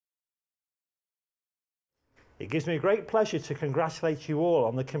It gives me great pleasure to congratulate you all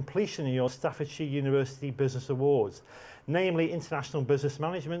on the completion of your Staffordshire University Business Awards, namely International Business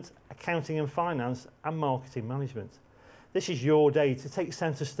Management, Accounting and Finance and Marketing Management. This is your day to take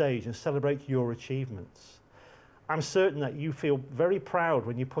centre stage and celebrate your achievements. I'm certain that you feel very proud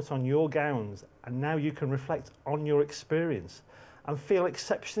when you put on your gowns, and now you can reflect on your experience and feel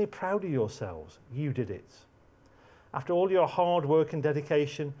exceptionally proud of yourselves. You did it. After all your hard work and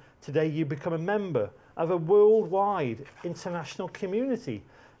dedication, today you become a member of a worldwide international community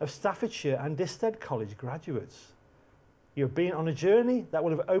of Staffordshire and DISTED College graduates. You have been on a journey that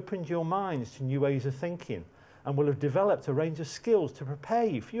will have opened your minds to new ways of thinking and will have developed a range of skills to prepare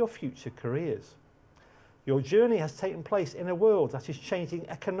you for your future careers. Your journey has taken place in a world that is changing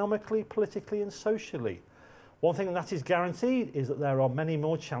economically, politically and socially. One thing that is guaranteed is that there are many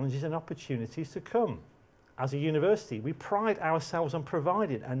more challenges and opportunities to come. As a university, we pride ourselves on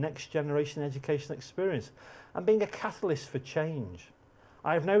providing a next generation education experience and being a catalyst for change.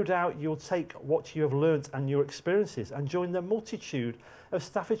 I have no doubt you'll take what you have learnt and your experiences and join the multitude of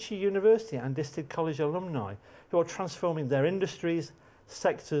Staffordshire University and DISTED College alumni who are transforming their industries,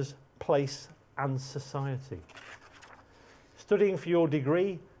 sectors, place and society. Studying for your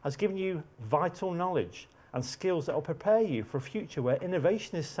degree has given you vital knowledge and skills that will prepare you for a future where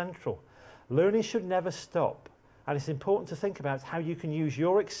innovation is central. Learning should never stop, and it's important to think about how you can use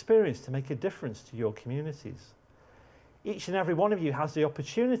your experience to make a difference to your communities. Each and every one of you has the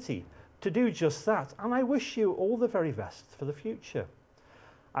opportunity to do just that, and I wish you all the very best for the future.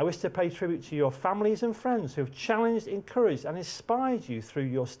 I wish to pay tribute to your families and friends who have challenged, encouraged and inspired you through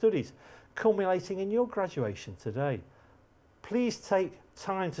your studies, culminating in your graduation today. Please take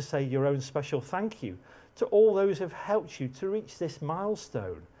time to say your own special thank you to all those who have helped you to reach this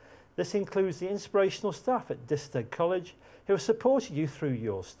milestone. This includes the inspirational staff at DISTED College who have supported you through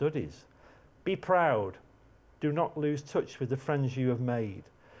your studies. Be proud. Do not lose touch with the friends you have made.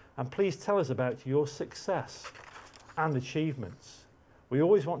 And please tell us about your success and achievements. We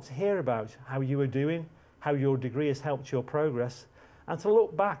always want to hear about how you are doing, how your degree has helped your progress, and to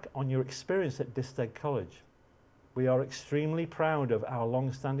look back on your experience at DISTED College. We are extremely proud of our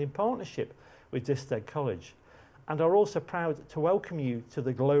long-standing partnership with DISTED College, and are also proud to welcome you to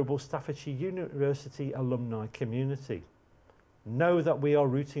the global Staffordshire University alumni community. Know that we are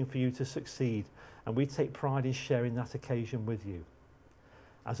rooting for you to succeed, and we take pride in sharing that occasion with you.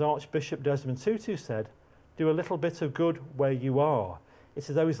 As Archbishop Desmond Tutu said, do a little bit of good where you are. It's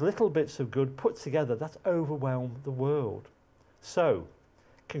those little bits of good put together that overwhelm the world. So,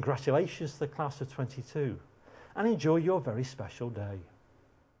 congratulations to the class of 22, and enjoy your very special day.